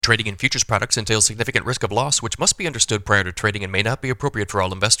Trading in futures products entails significant risk of loss, which must be understood prior to trading and may not be appropriate for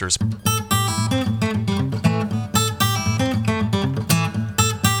all investors.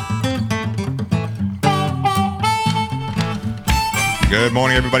 Good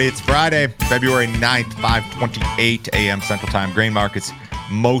morning, everybody. It's Friday, February 9th, 5:28 a.m. Central Time. Grain markets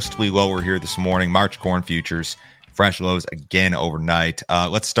mostly lower here this morning. March corn futures, fresh lows again overnight.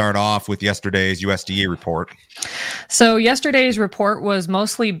 Let's start off with yesterday's USDA report. So yesterday's report was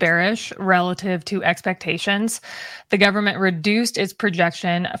mostly bearish relative to expectations. The government reduced its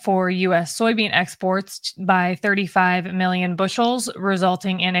projection for U.S. soybean exports by 35 million bushels,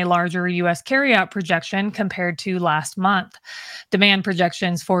 resulting in a larger U.S. carryout projection compared to last month. Demand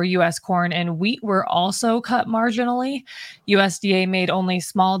projections for U.S. corn and wheat were also cut marginally. USDA made only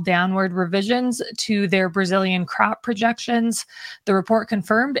small downward revisions to their Brazilian crop projections. The report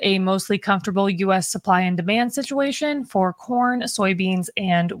confirmed a mostly comfortable U.S. supply and demand situation for corn, soybeans,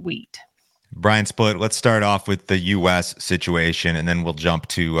 and wheat. Brian Split, let's start off with the U.S. situation, and then we'll jump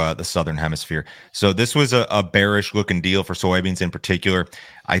to the Southern Hemisphere. So this was a bearish-looking deal for soybeans in particular.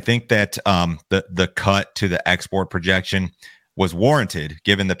 I think that the cut to the export projection was warranted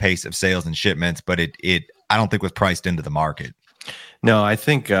given the pace of sales and shipments, but it I don't think was priced into the market. No, I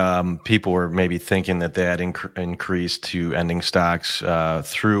think people were maybe thinking that increase to ending stocks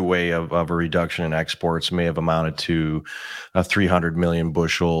through way of a reduction in exports may have amounted to a 300 million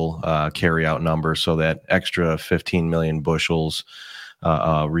bushel carryout number. So that extra 15 million bushels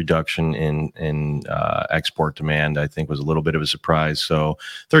reduction in export demand, I think, was a little bit of a surprise. So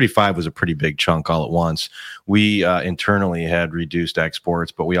 35 was a pretty big chunk all at once. We internally had reduced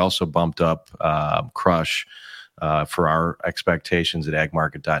exports, but we also bumped up crush. For our expectations at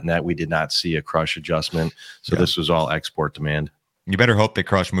agmarket.net, we did not see a crush adjustment. So This was all export demand. You better hope that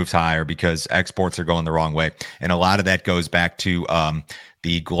crush moves higher because exports are going the wrong way. And a lot of that goes back to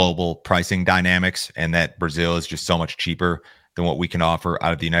the global pricing dynamics and that Brazil is just so much cheaper than what we can offer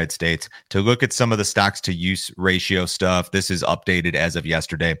out of the United States. To look at some of the stocks to use ratio stuff, this is updated as of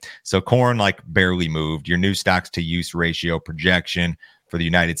yesterday. So corn barely moved. Your new stocks to use ratio projection for the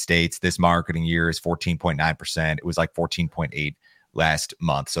United States this marketing year is 14.9%. It was like 14.8 last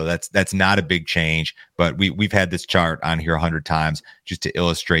month. So that's not a big change, but we've had this chart on here 100 times just to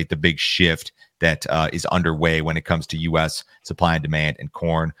illustrate the big shift that is underway when it comes to U.S. supply and demand and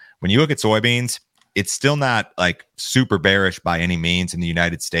corn. When you look at soybeans, it's still not super bearish by any means in the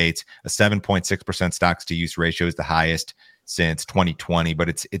United States. A 7.6% stocks to use ratio is the highest since 2020, but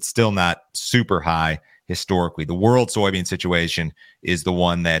it's still not super high historically. The world soybean situation is the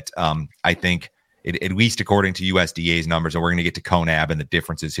one that I think, at least according to USDA's numbers, and we're going to get to CONAB and the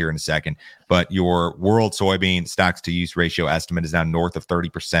differences here in a second, but your world soybean stocks to use ratio estimate is now north of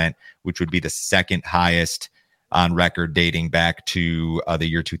 30%, which would be the second highest on record dating back to the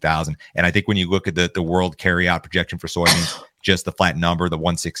year 2000. And I think when you look at the world carryout projection for soybeans, just the flat number, the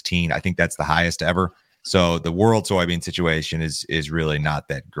 116, I think that's the highest ever. So the world soybean situation is really not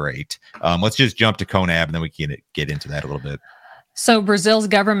that great. Let's just jump to CONAB, and then we can get into that a little bit. So Brazil's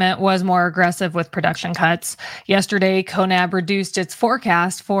government was more aggressive with production cuts. Yesterday, CONAB reduced its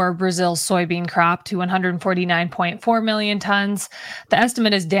forecast for Brazil's soybean crop to 149.4 million tons. The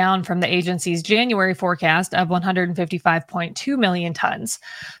estimate is down from the agency's January forecast of 155.2 million tons.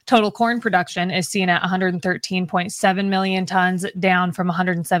 Total corn production is seen at 113.7 million tons, down from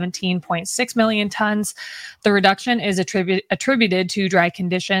 117.6 million tons. The reduction is attributed to dry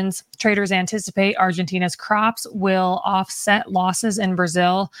conditions. Traders anticipate Argentina's crops will offset losses in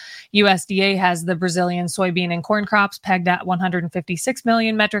Brazil. USDA has the Brazilian soybean and corn crops pegged at 156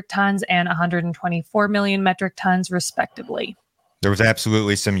 million metric tons and 124 million metric tons, respectively. There was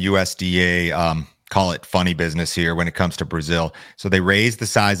absolutely some USDA, call it funny business here when it comes to Brazil. So they raised the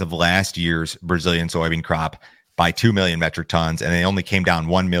size of last year's Brazilian soybean crop by 2 million metric tons, and they only came down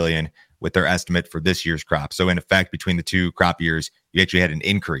 1 million with their estimate for this year's crop. So in effect, between the two crop years, you actually had an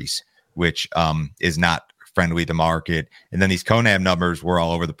increase, which is not friendly to market. And then these CONAB numbers were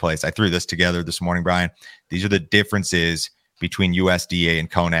all over the place. I threw this together this morning, Brian. These are the differences between USDA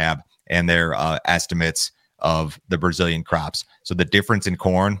and CONAB and their estimates of the Brazilian crops. So the difference in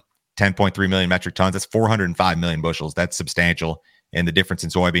corn, 10.3 million metric tons, that's 405 million bushels. That's substantial. And the difference in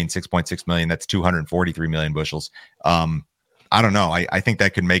soybean, 6.6 million, that's 243 million bushels. I don't know. I think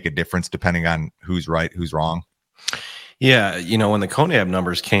that could make a difference depending on who's right, who's wrong. Yeah, when the CONAB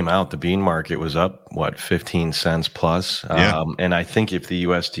numbers came out, the bean market was up, 15 cents plus. Yeah. And I think if the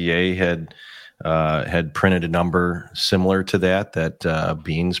USDA had printed a number similar to that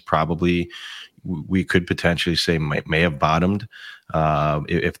beans probably, we could potentially say may have bottomed.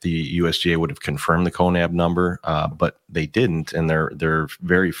 if the USDA would have confirmed the CONAB number, but they didn't, and they're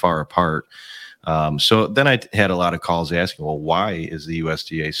very far apart. So then I had a lot of calls asking, well, why is the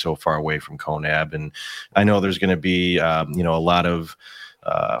USDA so far away from CONAB? And I know there's going to be, a lot of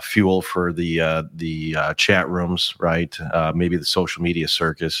fuel for the chat rooms, right? Maybe the social media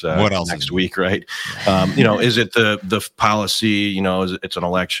circus what else next week, right? Is it the policy? It's an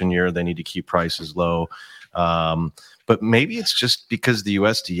election year; they need to keep prices low. But maybe it's just because the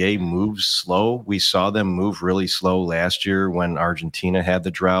USDA moves slow. We saw them move really slow last year when Argentina had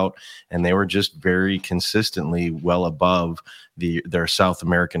the drought, and they were just very consistently well above their South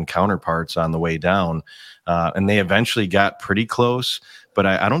American counterparts on the way down. And they eventually got pretty close, but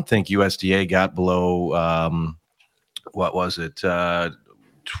I don't think USDA got below,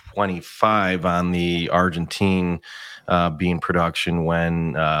 25 on the Argentine bean production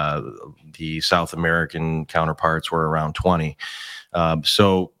when the South American counterparts were around 20.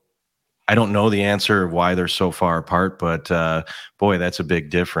 So I don't know the answer of why they're so far apart, but boy, that's a big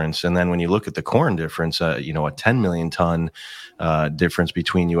difference. And then when you look at the corn difference, a 10 million ton difference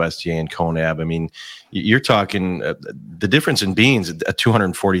between USDA and CONAB. I mean, you're talking the difference in beans, a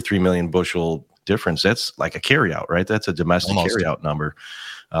 243 million bushel difference. That's like a carryout, right? That's a domestic carryout number.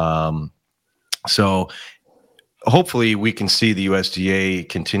 So hopefully we can see the USDA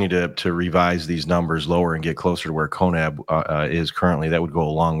continue to revise these numbers lower and get closer to where CONAB is currently. That would go a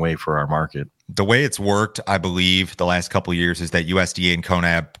long way for our market. The way it's worked, I believe, the last couple of years is that USDA and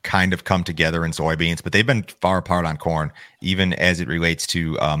CONAB kind of come together in soybeans, but they've been far apart on corn, even as it relates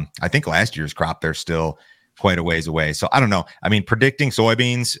to, I think last year's crop, they're still quite a ways away. So I don't know. I mean, predicting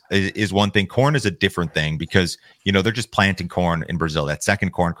soybeans is one thing. Corn is a different thing because, they're just planting corn in Brazil. That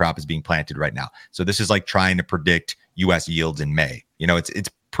second corn crop is being planted right now. So this is like trying to predict U.S. yields in May. It's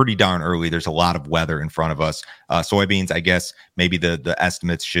pretty darn early. There's a lot of weather in front of us. Soybeans, I guess, maybe the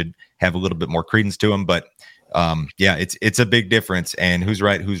estimates should have a little bit more credence to them. But it's a big difference. And who's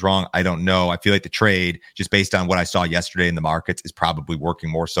right, who's wrong, I don't know. I feel like the trade, just based on what I saw yesterday in the markets, is probably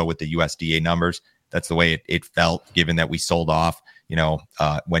working more so with the USDA numbers. That's the way it felt, given that we sold off,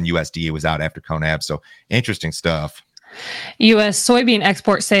 when USDA was out after CONAB. So interesting stuff. U.S. soybean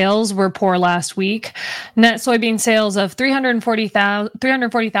export sales were poor last week. Net soybean sales of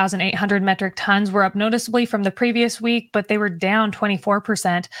 340,800 metric tons were up noticeably from the previous week, but they were down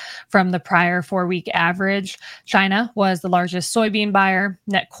 24% from the prior 4-week average. China was the largest soybean buyer.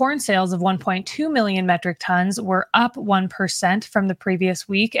 Net corn sales of 1.2 million metric tons were up 1% from the previous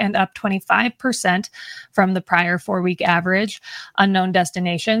week and up 25% from the prior 4-week average. Unknown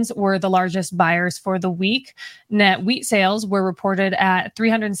destinations were the largest buyers for the week. Net wheat sales were reported at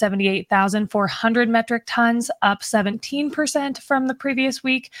 378,400 metric tons, up 17% from the previous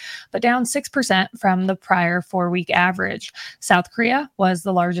week, but down 6% from the prior 4-week average. South Korea was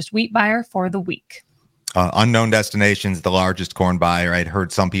the largest wheat buyer for the week. Unknown destinations, the largest corn buyer. I'd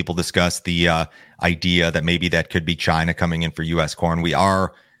heard some people discuss the idea that maybe that could be China coming in for U.S. corn. We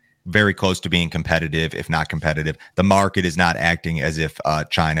are very close to being competitive, if not competitive. The market is not acting as if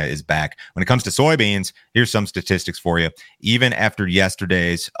China is back. When it comes to soybeans, here's some statistics for you. Even after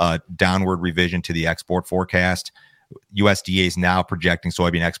yesterday's downward revision to the export forecast, USDA is now projecting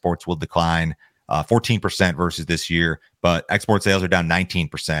soybean exports will decline 14% versus this year, but export sales are down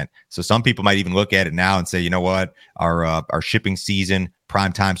 19%. So some people might even look at it now and say, you know what, our shipping season,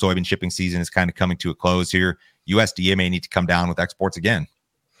 primetime soybean shipping season is kind of coming to a close here. USDA may need to come down with exports again.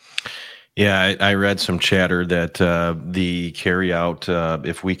 Yeah, I read some chatter that the carryout,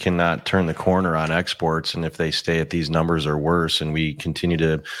 if we cannot turn the corner on exports, and if they stay at these numbers or worse, and we continue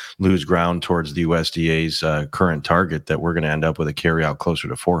to lose ground towards the USDA's current target, that we're going to end up with a carryout closer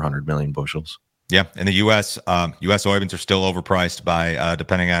to 400 million bushels. Yeah, in the U.S., U.S. soybeans are still overpriced by,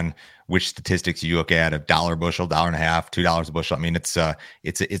 depending on which statistics you look at, $1 a bushel, $1.50, $2 a bushel. I mean, it's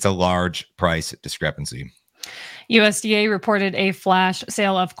a large price discrepancy. USDA reported a flash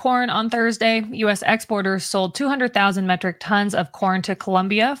sale of corn on Thursday. U.S. exporters sold 200,000 metric tons of corn to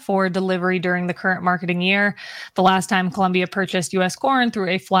Colombia for delivery during the current marketing year. The last time Colombia purchased U.S. corn through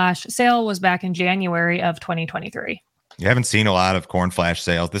a flash sale was back in January of 2023. You haven't seen a lot of corn flash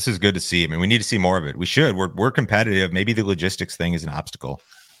sales. This is good to see. I mean, we need to see more of it. We should. We're competitive. Maybe the logistics thing is an obstacle.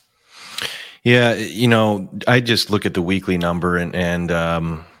 Yeah, I just look at the weekly number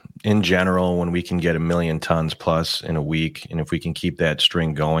and in general, when we can get 1 million tons plus in a week, and if we can keep that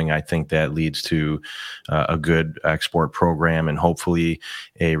string going, I think that leads to a good export program and hopefully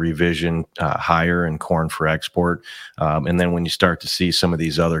a revision higher in corn for export. And then when you start to see some of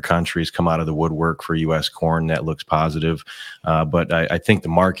these other countries come out of the woodwork for U.S. corn, that looks positive. But I think the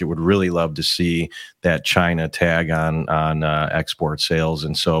market would really love to see that China tag on export sales.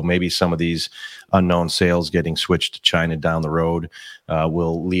 And so maybe some of these unknown sales getting switched to China down the road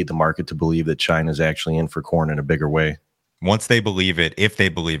will lead the market to believe that China is actually in for corn in a bigger way. Once they believe it, if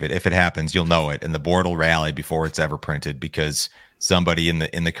it happens, you'll know it, and the board will rally before it's ever printed, because somebody in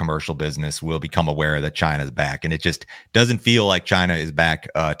the commercial business will become aware that China's back. And it just doesn't feel like China is back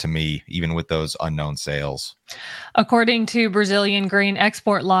to me, even with those unknown sales. According to Brazilian grain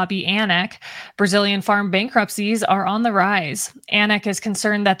export lobby ANEC, Brazilian farm bankruptcies are on the rise. ANEC is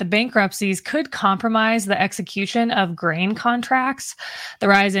concerned that the bankruptcies could compromise the execution of grain contracts. The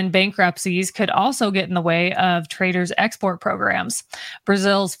rise in bankruptcies could also get in the way of traders' export programs.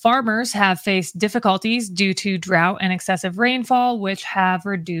 Brazil's farmers have faced difficulties due to drought and excessive rainfall, which have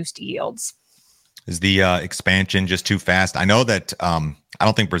reduced yields. Is the expansion just too fast? I know that I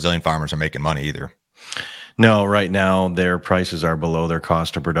don't think Brazilian farmers are making money either. No, right now their prices are below their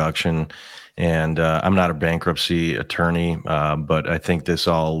cost of production. And I'm not a bankruptcy attorney, but I think this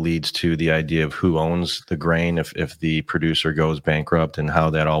all leads to the idea of who owns the grain if the producer goes bankrupt, and how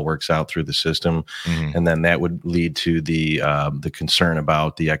that all works out through the system. Mm-hmm. And then that would lead to the concern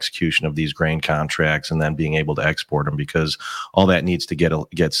about the execution of these grain contracts and then being able to export them, because all that needs to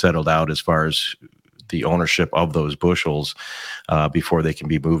get settled out as far as the ownership of those bushels before they can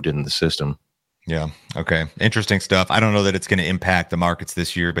be moved in the system. Yeah. Okay. Interesting stuff. I don't know that it's going to impact the markets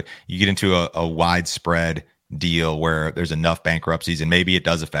this year, but you get into a widespread deal where there's enough bankruptcies, and maybe it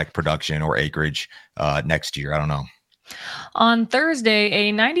does affect production or acreage next year. I don't know. On Thursday,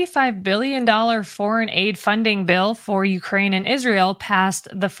 a $95 billion foreign aid funding bill for Ukraine and Israel passed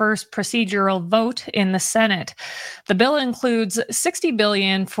the first procedural vote in the Senate. The bill includes $60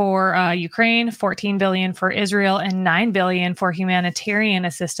 billion for Ukraine, $14 billion for Israel, and $9 billion for humanitarian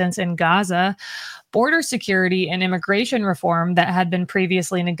assistance in Gaza. Border security and immigration reform that had been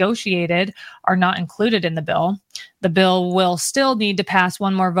previously negotiated are not included in the bill. The bill will still need to pass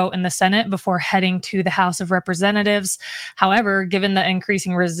one more vote in the Senate before heading to the House of Representatives. However, given the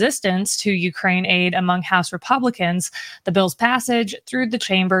increasing resistance to Ukraine aid among House Republicans, the bill's passage through the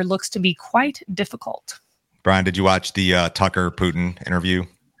chamber looks to be quite difficult. Brian, did you watch the Tucker Putin interview?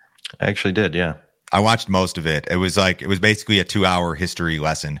 I actually did, yeah. I watched most of it. It was basically a 2-hour history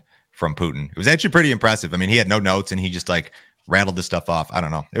lesson from Putin. It was actually pretty impressive. I mean, he had no notes and he just rattled the stuff off. I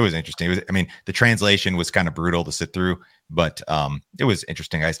don't know. It was interesting. The translation was kind of brutal to sit through, but it was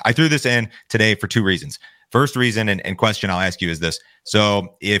interesting. I threw this in today for 2 reasons. First reason and question I'll ask you is this.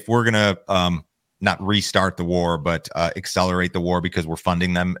 So if we're going to not restart the war, but accelerate the war because we're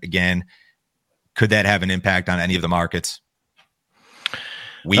funding them again, could that have an impact on any of the markets?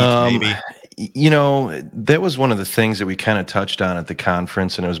 Maybe. That was one of the things that we kind of touched on at the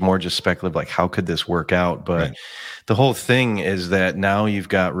conference, and it was more just speculative, like how could this work out? But right. The whole thing is that now you've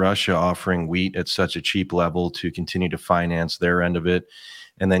got Russia offering wheat at such a cheap level to continue to finance their end of it.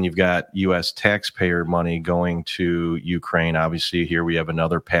 And then you've got U.S. taxpayer money going to Ukraine. Obviously, here we have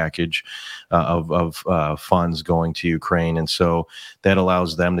another package of funds going to Ukraine. And so that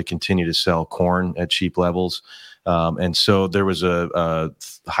allows them to continue to sell corn at cheap levels. And so there was a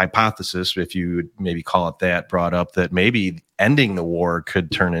hypothesis, if you would maybe call it that, brought up that maybe ending the war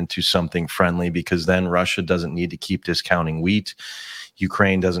could turn into something friendly, because then Russia doesn't need to keep discounting wheat.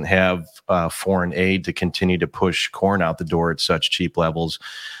 Ukraine doesn't have foreign aid to continue to push corn out the door at such cheap levels.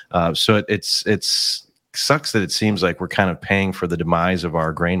 So it's sucks that it seems like we're kind of paying for the demise of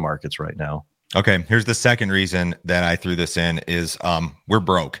our grain markets right now. Okay, here's the second reason that I threw this in is we're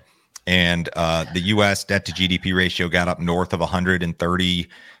broke. And the U.S. debt to GDP ratio got up north of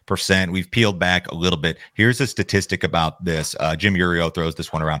 130%. We've peeled back a little bit. Here's a statistic about this. Jim Urio throws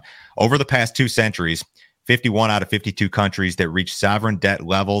this one around. Over the past 2 centuries, 51 out of 52 countries that reached sovereign debt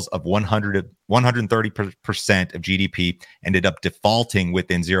levels of 130% of GDP ended up defaulting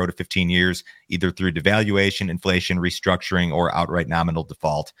within 0 to 15 years, either through devaluation, inflation, restructuring, or outright nominal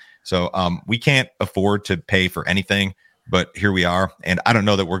default. So we can't afford to pay for anything. But here we are, and I don't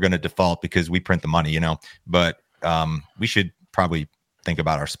know that we're going to default because we print the money, but we should probably think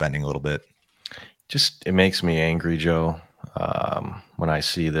about our spending a little bit. It makes me angry, Joe, when I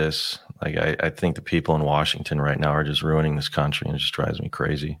see this. I think the people in Washington right now are just ruining this country, and it just drives me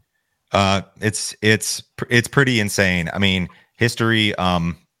crazy. It's pretty insane. I mean, history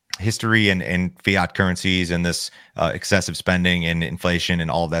and fiat currencies and this excessive spending and inflation and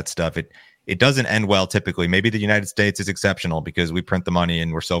all that stuff, it it doesn't end well typically. Maybe the United States is exceptional because we print the money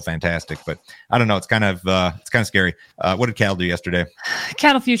and we're so fantastic, but I don't know. It's kind of scary. What did cattle do yesterday?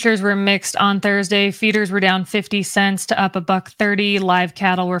 Cattle futures were mixed on Thursday. Feeders were down 50 cents to up $1.30. Live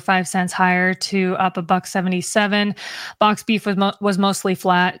cattle were 5 cents higher to up $1.77. Box beef was mostly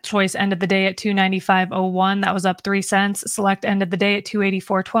flat. Choice ended the day at $295.01. That was up 3 cents. Select ended the day at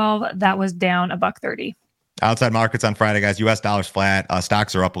 $284.12. That was down $1.30. Outside markets on Friday, guys. U.S. dollars flat.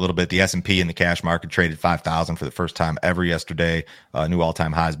 Stocks are up a little bit. The S&P in the cash market traded 5,000 for the first time ever yesterday. New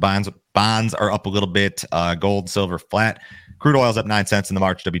all-time highs. Bonds are up a little bit. Gold, silver flat. Crude oil's up 9 cents in the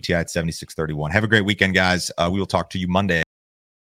March WTI at 76.31. Have a great weekend, guys. We will talk to you Monday.